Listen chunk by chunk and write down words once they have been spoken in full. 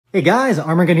Hey guys,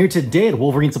 Arm&Gun here today at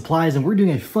Wolverine Supplies, and we're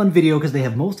doing a fun video because they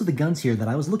have most of the guns here that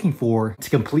I was looking for to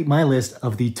complete my list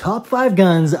of the top 5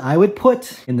 guns I would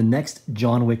put in the next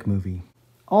John Wick movie.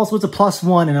 Also, it's a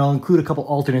 +1, and I'll include a couple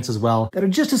alternates as well that are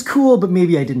just as cool, but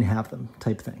maybe I didn't have them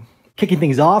type thing. Kicking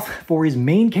things off, for his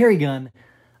main carry gun,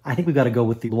 I think we've got to go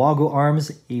with the Luago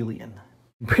Arms Alien.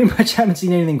 Pretty much haven't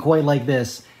seen anything quite like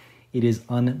this. It is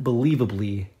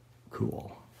unbelievably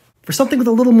cool. For something with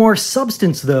a little more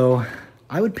substance though,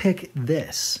 I would pick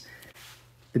this.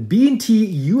 The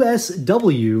B&T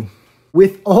USW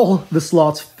with all the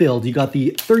slots filled. You got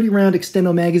the 30-round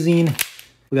extendo magazine,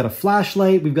 we got a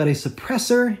flashlight, we've got a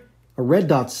suppressor, a red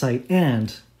dot sight,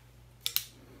 and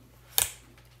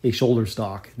a shoulder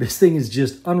stock. This thing is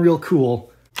just unreal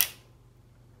cool.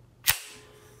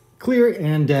 Clear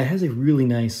and has a really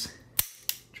nice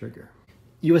trigger.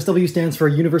 USW stands for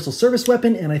Universal Service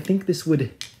Weapon, and I think this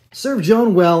would serve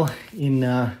John well in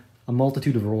a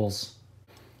multitude of roles.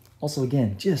 Also,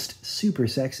 again, just super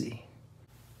sexy.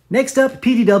 Next up,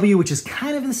 PDW, which is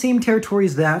kind of in the same territory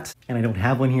as that, and I don't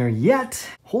have one here yet.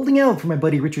 Holding out for my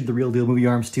buddy Richard the Real Deal Movie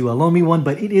Arms to loan me one,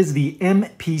 but it is the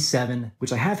MP7,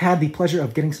 which I have had the pleasure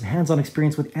of getting some hands-on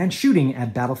experience with and shooting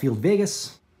at Battlefield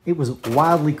Vegas. It was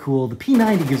wildly cool. The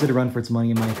P90 gives it a run for its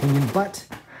money in my opinion, but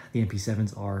the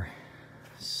MP7s are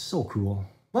so cool.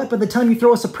 But by the time you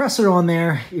throw a suppressor on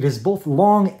there, it is both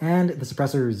long and the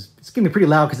suppressor it's gonna be pretty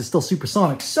loud because it's still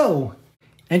supersonic. So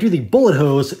enter the Bullet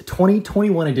Hose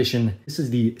 2021 edition. This is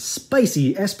the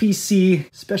spicy SPC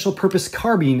special purpose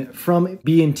carbine from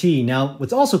B&T. Now,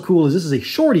 what's also cool is this is a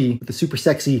shorty with the super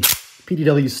sexy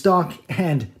PDW stock,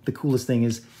 and the coolest thing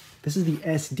is this is the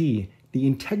SD, the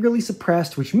integrally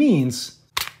suppressed, which means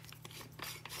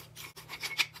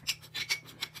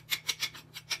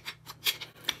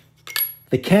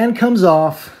the can comes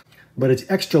off, but it's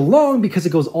extra long because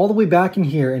it goes all the way back in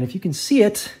here. And if you can see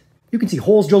it, you can see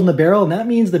holes drilled in the barrel, and that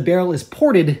means the barrel is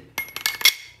ported.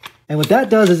 And what that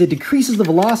does is it decreases the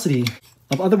velocity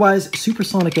of otherwise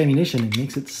supersonic ammunition and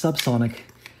makes it subsonic,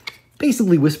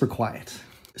 basically whisper quiet.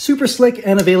 Super slick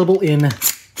and available in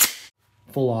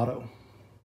full auto.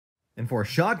 And for a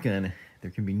shotgun,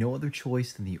 there can be no other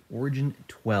choice than the Origin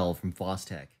 12 from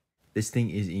Fostech. This thing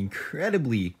is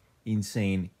incredibly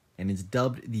insane, and it's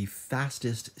dubbed the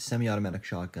fastest semi-automatic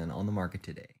shotgun on the market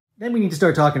today. Then we need to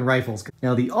start talking rifles.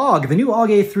 Now the AUG, the new AUG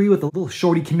A3 with a little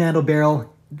shorty commando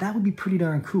barrel, that would be pretty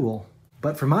darn cool.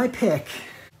 But for my pick,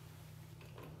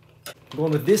 I'm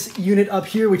going with this unit up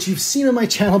here, which you've seen on my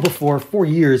channel before for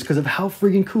years because of how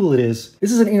friggin' cool it is.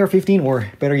 This is an AR-15,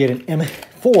 or better yet, an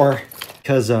M4,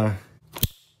 because,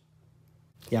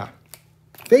 yeah,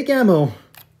 fake ammo,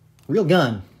 real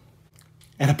gun.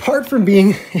 And apart from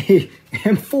being a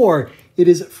M4, it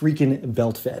is freaking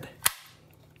belt fed,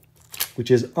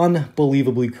 which is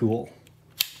unbelievably cool.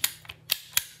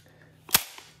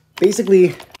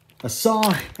 Basically, a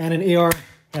saw and an AR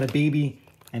had a baby,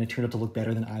 and it turned out to look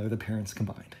better than either of the parents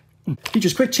combined.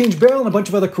 Features quick change barrel and a bunch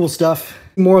of other cool stuff.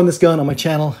 More on this gun on my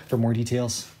channel for more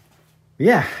details. But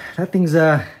yeah, that thing's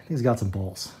got some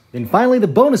balls. Then finally, the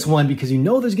bonus one, because you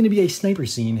know there's gonna be a sniper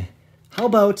scene. How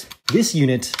about this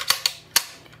unit,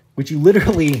 which you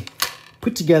literally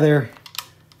put together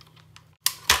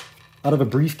out of a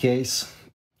briefcase.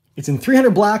 It's in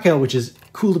 300 blackout, which is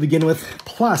cool to begin with,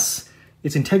 plus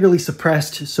it's integrally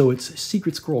suppressed, so it's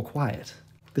secret scroll quiet.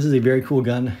 This is a very cool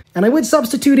gun. And I would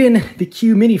substitute in the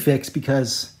Q minifix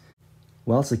because,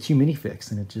 well, it's a Q minifix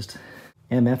and it just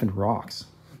MF and rocks.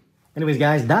 Anyways,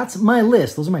 guys, that's my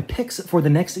list. Those are my picks for the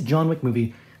next John Wick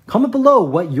movie. Comment below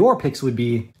what your picks would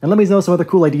be, and let me know some other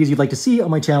cool ideas you'd like to see on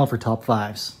my channel for top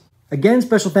 5s. Again,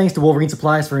 special thanks to Wolverine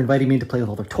Supplies for inviting me to play with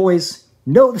all their toys.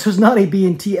 No, this was not a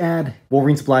B&T ad.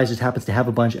 Wolverine Supplies just happens to have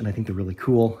a bunch, and I think they're really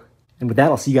cool. And with that,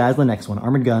 I'll see you guys in the next one.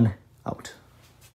 Arm&Gun, out.